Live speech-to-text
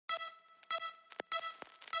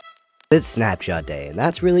It's Snapshot Day, and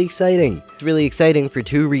that's really exciting. It's really exciting for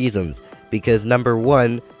two reasons. Because number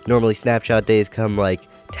one, normally Snapshot Days come like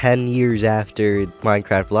 10 years after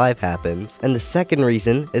Minecraft Live happens. And the second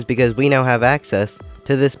reason is because we now have access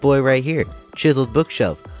to this boy right here, Chiseled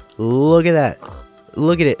Bookshelf. Look at that.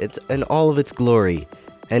 Look at it. It's in all of its glory.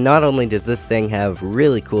 And not only does this thing have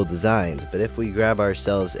really cool designs, but if we grab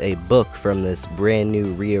ourselves a book from this brand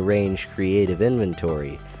new rearranged creative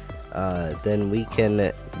inventory, then we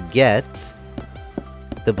can get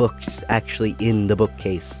the books actually in the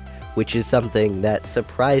bookcase, which is something that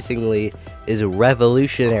surprisingly is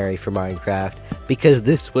revolutionary for Minecraft, because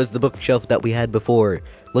this was the bookshelf that we had before.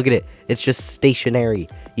 Look at it. It's just stationary.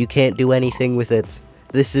 You can't do anything with it.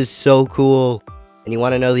 This is so cool. And you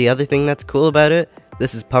want to know the other thing that's cool about it?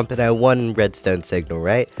 This is pumping out one redstone signal,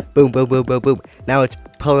 right? Boom, boom, boom, boom, boom. Now it's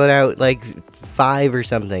pulling out like 5 or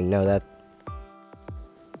something. No,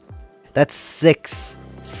 that's 6.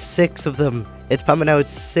 6 of them. It's pumping out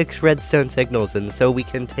 6 redstone signals, and so we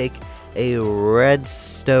can take a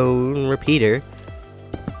redstone repeater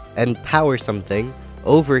and power something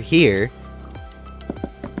over here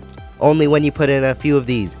only when you put in a few of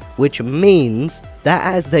these, which means that,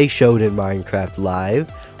 as they showed in Minecraft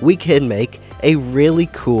Live, we can make a really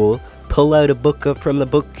cool pull out a book up from the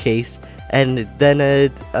bookcase and then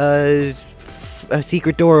a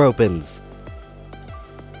secret door opens.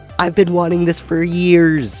 I've been wanting this for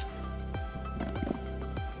years.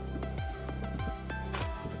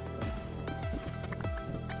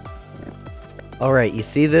 Alright, you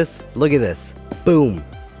see this? Look at this. Boom.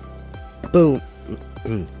 Boom.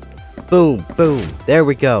 Boom, boom. There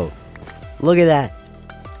we go. Look at that.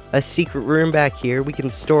 A secret room back here. We can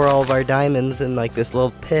store all of our diamonds in like this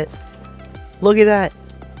little pit. Look at that.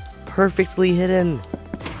 Perfectly hidden.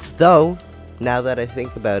 Though, now that I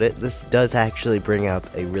think about it, this does actually bring up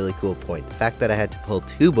a really cool point. The fact that I had to pull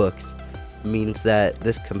 2 books means that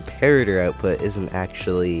this comparator output isn't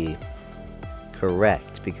actually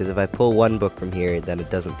correct. Because if I pull 1 book from here, then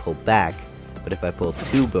it doesn't pull back. But if I pull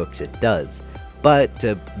 2 books, it does. But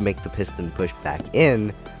to make the piston push back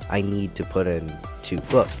in, I need to put in 2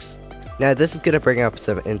 books. Now this is going to bring up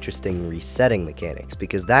some interesting resetting mechanics,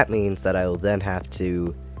 because that means that I will then have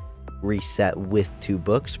to reset with 2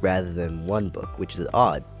 books rather than 1 book, which is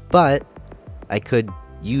odd. But I could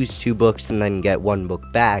use 2 books and then get 1 book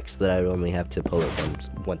back, so that I would only have to pull it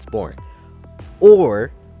once more.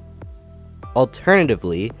 Or,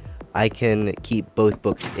 alternatively, I can keep both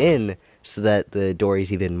books in so that the door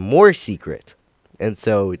is even more secret. And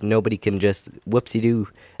so nobody can just, whoopsie-doo,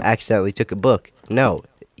 accidentally took a book. No,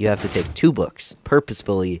 you have to take 2 books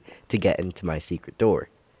purposefully to get into my secret door.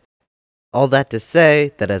 All that to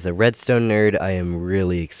say that as a redstone nerd, I am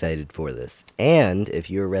really excited for this. And if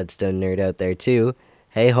you're a redstone nerd out there too,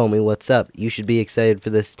 hey homie, what's up? You should be excited for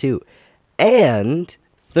this too. And,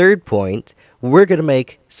 third point, we're going to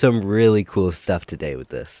make some really cool stuff today with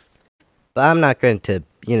this. But I'm not going to,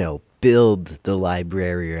 build the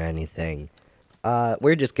library or anything.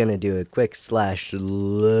 We're just going to do a quick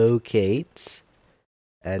 /locate.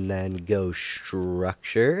 And then go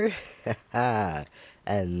structure.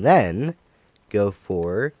 And then go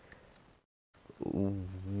for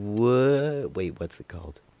wait, what's it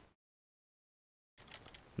called?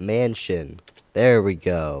 Mansion. There we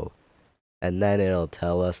go. And then it'll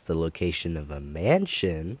tell us the location of a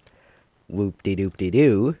mansion.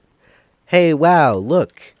 Whoop-de-doop-de-doo. Hey, wow,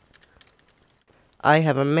 look. I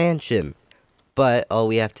have a mansion. But all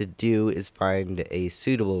we have to do is find a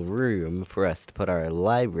suitable room for us to put our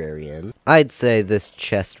library in. I'd say this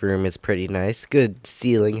chest room is pretty nice. Good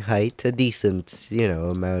ceiling height, a decent,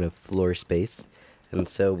 amount of floor space. And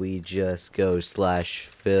so we just go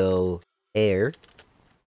 /fill air.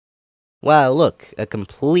 Wow, look, a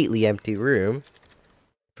completely empty room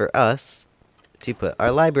for us to put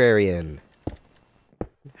our library in.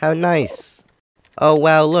 How nice. Oh,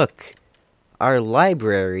 wow, look. Our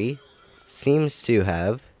library seems to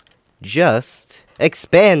have just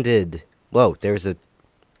expanded. Whoa, there was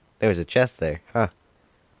a chest there. Huh.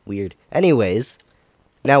 Weird. Anyways,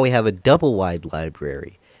 now we have a double wide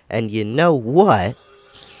library. And you know what?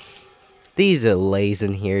 These allays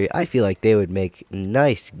in here, I feel like they would make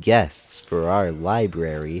nice guests for our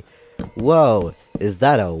library. Whoa, is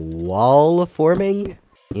that a wall forming?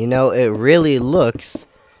 It really looks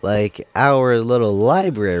like our little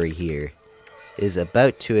library here is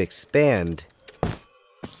about to expand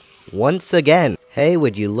once again. Hey,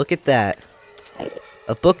 would you look at that?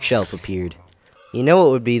 A bookshelf appeared. You know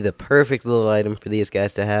what would be the perfect little item for these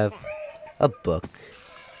guys to have? A book.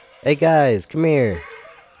 Hey guys, come here.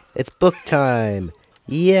 It's book time.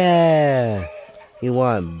 Yeah. You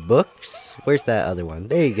want books? Where's that other one?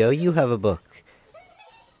 There you go, you have a book.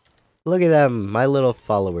 Look at them, my little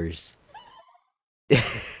followers.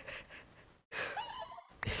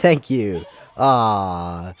 Thank you.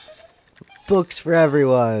 Ah, books for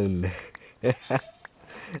everyone.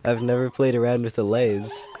 I've never played around with the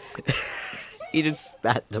lays. He just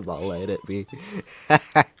spat them all out at me.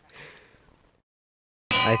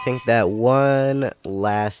 I think that one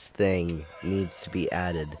last thing needs to be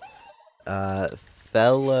added.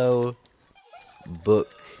 Fellow book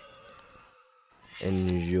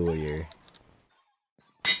enjoyer.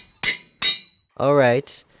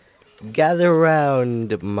 Alright. Gather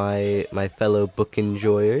around, my fellow book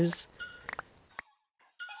enjoyers.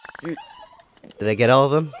 Did I get all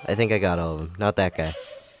of them? I think I got all of them. Not that guy.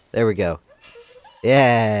 There we go.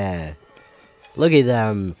 Yeah! Look at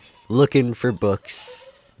them, looking for books.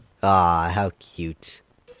 Ah, how cute.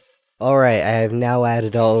 Alright, I have now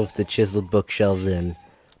added all of the chiseled bookshelves in.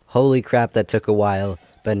 Holy crap, that took a while,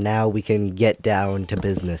 but now we can get down to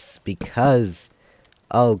business, because...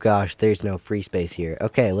 Oh gosh, there's no free space here.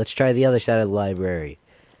 Okay, let's try the other side of the library.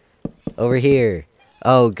 Over here.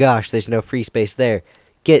 Oh gosh, there's no free space there.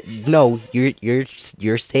 No, you're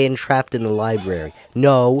staying trapped in the library.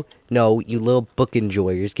 No, you little book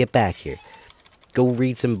enjoyers, get back here. Go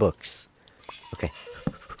read some books. Okay.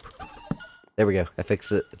 There we go. I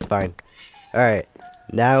fixed it. It's fine. Alright.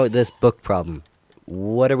 Now this book problem.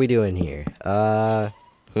 What are we doing here?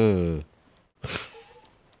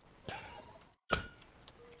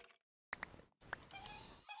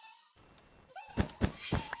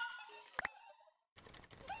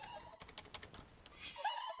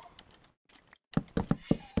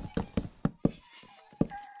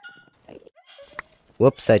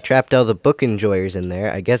 Whoops, I trapped all the book enjoyers in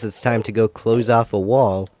there. I guess it's time to go close off a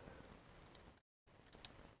wall.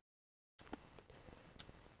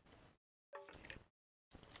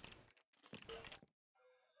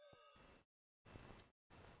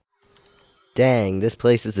 Dang, this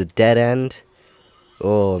place is a dead end.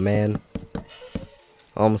 Oh, man.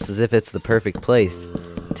 Almost as if it's the perfect place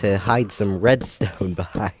to hide some redstone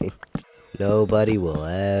behind. Nobody will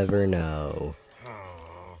ever know.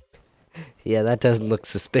 Yeah, that doesn't look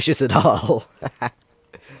suspicious at all.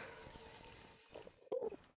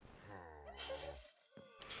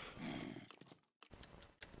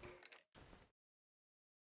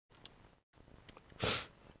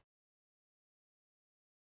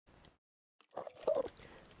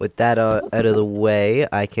 With that out of the way,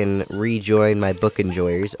 I can rejoin my book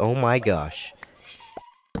enjoyers. Oh my gosh.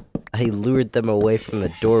 I lured them away from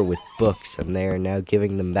the door with books, and they are now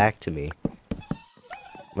giving them back to me.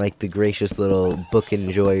 Like the gracious little book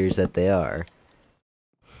enjoyers that they are.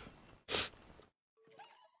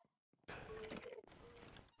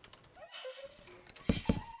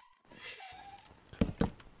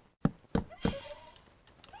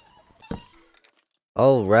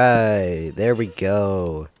 Alright, there we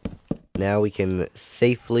go. Now we can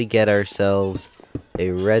safely get ourselves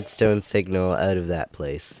a redstone signal out of that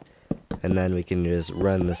place. And then we can just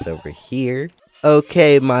run this over here.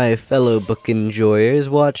 Okay, my fellow book enjoyers,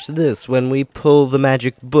 watch this. When we pull the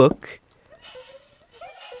magic book,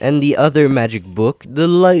 and the other magic book, the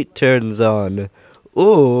light turns on.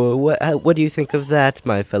 Oh, what do you think of that,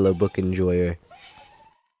 my fellow book enjoyer?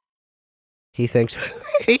 He thinks,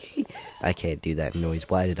 I can't do that noise.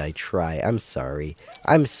 Why did I try? I'm sorry.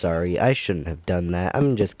 I'm sorry. I shouldn't have done that.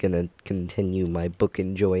 I'm just gonna continue my book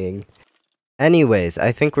enjoying. Anyways,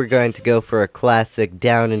 I think we're going to go for a classic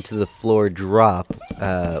down into the floor drop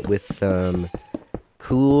with some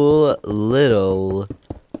cool little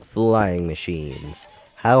flying machines.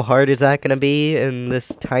 How hard is that gonna be in this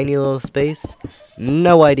tiny little space?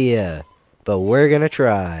 No idea, but we're gonna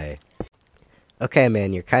try. Okay,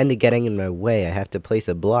 man, you're kind of getting in my way. I have to place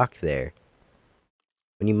a block there.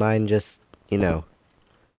 Would you mind just, you know,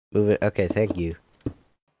 move it? Okay, thank you.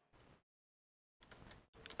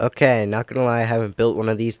 Okay, not gonna lie, I haven't built one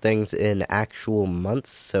of these things in actual months,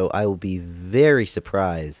 so I will be very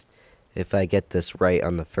surprised if I get this right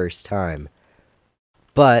on the first time.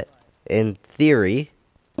 But, in theory,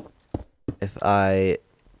 if I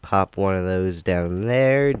pop one of those down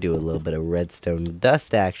there, do a little bit of redstone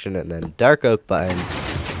dust action, and then dark oak button.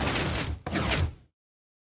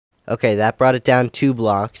 Okay, that brought it down 2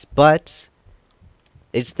 blocks, but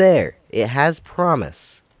it's there. It has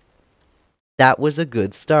promise. That was a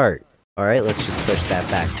good start. Alright, let's just push that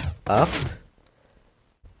back up.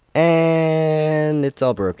 And it's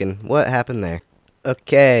all broken. What happened there?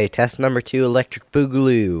 Okay, test number 2, electric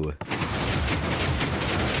boogaloo.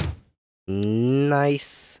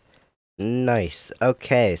 Nice. Nice.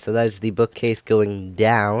 Okay, so that is the bookcase going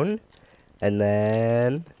down. And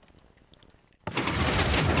then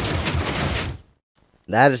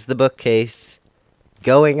that is the bookcase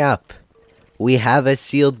going up. We have a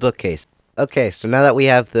sealed bookcase. Okay, so now that we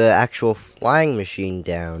have the actual flying machine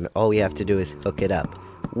down, all we have to do is hook it up.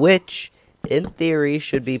 Which, in theory,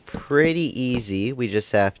 should be pretty easy. We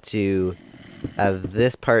just have to have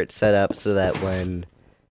this part set up so that when...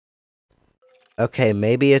 Okay,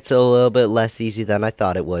 maybe it's a little bit less easy than I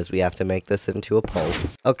thought it was. We have to make this into a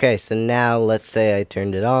pulse. Okay, so now let's say I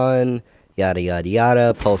turned it on, yada yada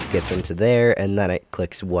yada, pulse gets into there, and then it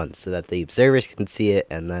clicks once so that the observers can see it,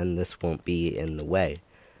 and then this won't be in the way.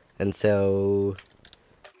 And so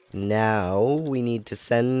now we need to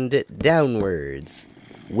send it downwards,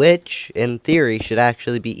 which in theory should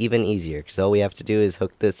actually be even easier, because all we have to do is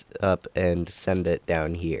hook this up and send it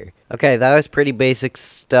down here. Okay, that was pretty basic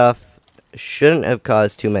stuff. Shouldn't have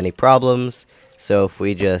caused too many problems. So if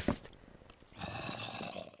we just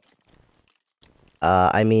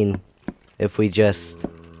if we just,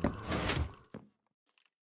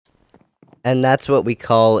 and that's what we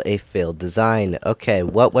call a failed design. Okay,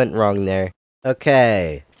 what went wrong there?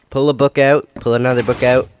 Okay, pull a book out, pull another book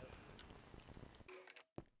out,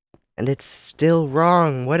 and it's still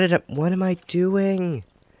wrong. What am I doing?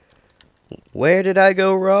 Where did I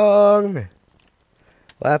go wrong?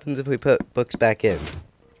 What happens if we put books back in?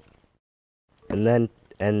 And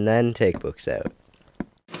then take books out.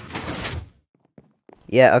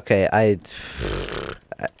 Yeah, okay,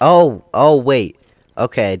 oh, wait.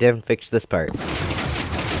 Okay, I didn't fix this part.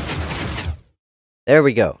 There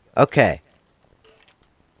we go. Okay.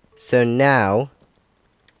 So now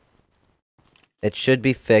it should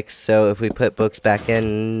be fixed, so if we put books back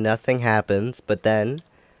in, nothing happens, but then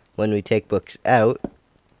when we take books out,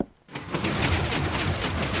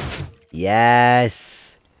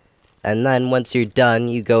 yes! And then once you're done,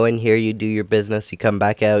 you go in here, you do your business, you come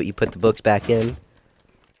back out, you put the books back in,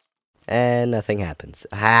 and nothing happens.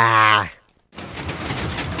 Ah!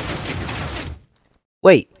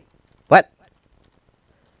 Wait! What?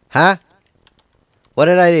 Huh? What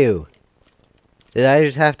did I do? Did I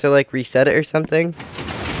just have to, like, reset it or something?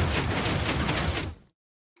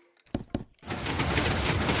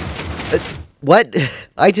 What?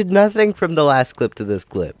 I did nothing from the last clip to this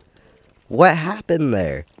clip. What happened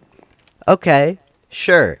there? Okay,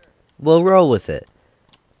 sure. We'll roll with it.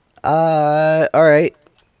 Alright.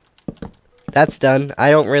 That's done.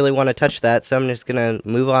 I don't really want to touch that, so I'm just gonna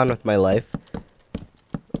move on with my life.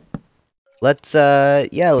 Let's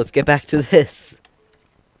get back to this.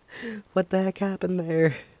 What the heck happened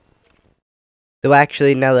there? Though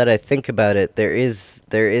actually, now that I think about it, there is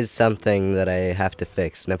something that I have to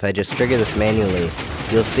fix. And if I just trigger this manually,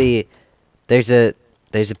 you'll see there's a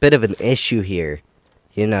bit of an issue here.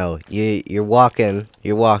 You know, you're walking,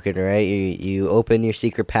 right? You open your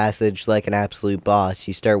secret passage like an absolute boss.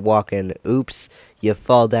 You start walking, oops, you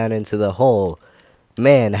fall down into the hole.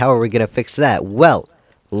 Man, how are we gonna fix that? Well,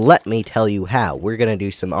 let me tell you how. We're gonna do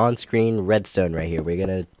some on-screen redstone right here. We're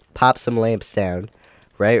gonna pop some lamps down.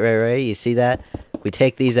 Right. You see that? We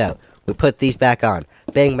take these out. We put these back on.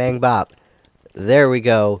 Bang, bang, bop. There we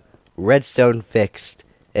go. Redstone fixed.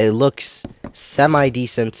 It looks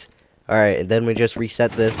semi-decent. Alright, and then we just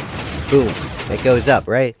reset this. Boom. It goes up,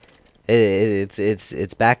 right?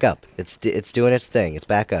 It's back up. It's doing its thing. It's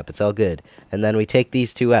back up. It's all good. And then we take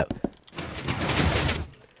these two out.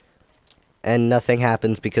 And nothing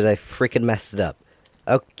happens because I freaking messed it up.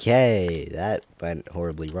 Okay, that went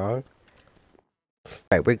horribly wrong.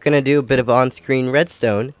 Alright, we're gonna do a bit of on-screen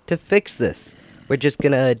redstone to fix this. We're just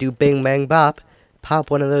gonna do bing bang bop,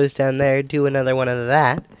 pop one of those down there, do another one of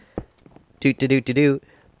that, do,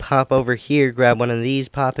 pop over here, grab one of these,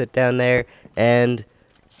 pop it down there, and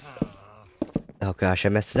oh gosh, I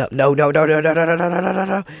messed it up. No.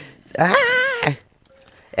 Ah!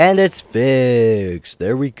 And it's fixed.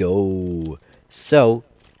 There we go. So,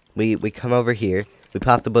 we come over here, we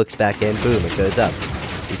pop the books back in, boom, it goes up.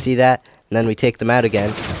 You see that? And then we take them out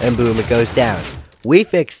again, and boom, it goes down. We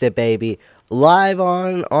fixed it, baby. Live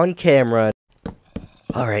on camera.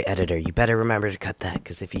 Alright, editor, you better remember to cut that,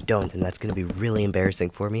 because if you don't, then that's going to be really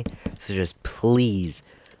embarrassing for me. So just please,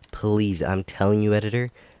 I'm telling you,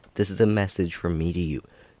 editor, this is a message from me to you.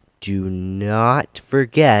 Do not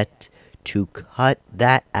forget to cut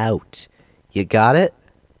that out. You got it?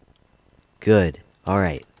 Good.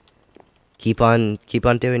 Alright. Keep on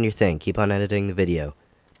doing your thing. Keep on editing the video.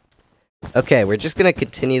 Okay, we're just gonna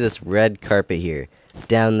continue this red carpet here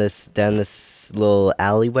down this little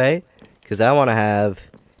alleyway, because I want to have,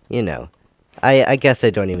 you know, I guess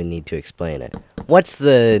I don't even need to explain it. What's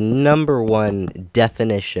the #1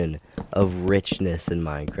 definition of richness in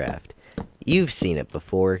Minecraft? You've seen it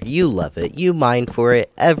before. You love it. You mine for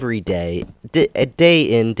it every day. Day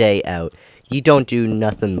in, day out. You don't do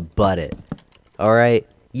nothing but it. Alright?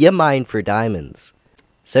 You mine for diamonds.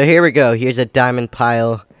 So here we go. Here's a diamond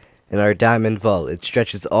pile in our diamond vault. It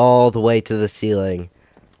stretches all the way to the ceiling.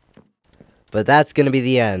 But that's going to be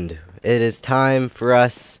the end. It is time for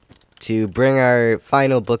us to bring our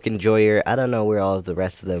final book enjoyer. I don't know where all of the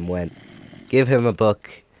rest of them went. Give him a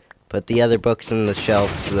book. Put the other books on the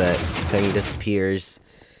shelf so that thing disappears.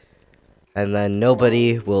 And then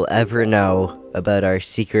nobody will ever know about our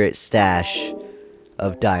secret stash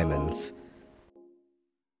of diamonds.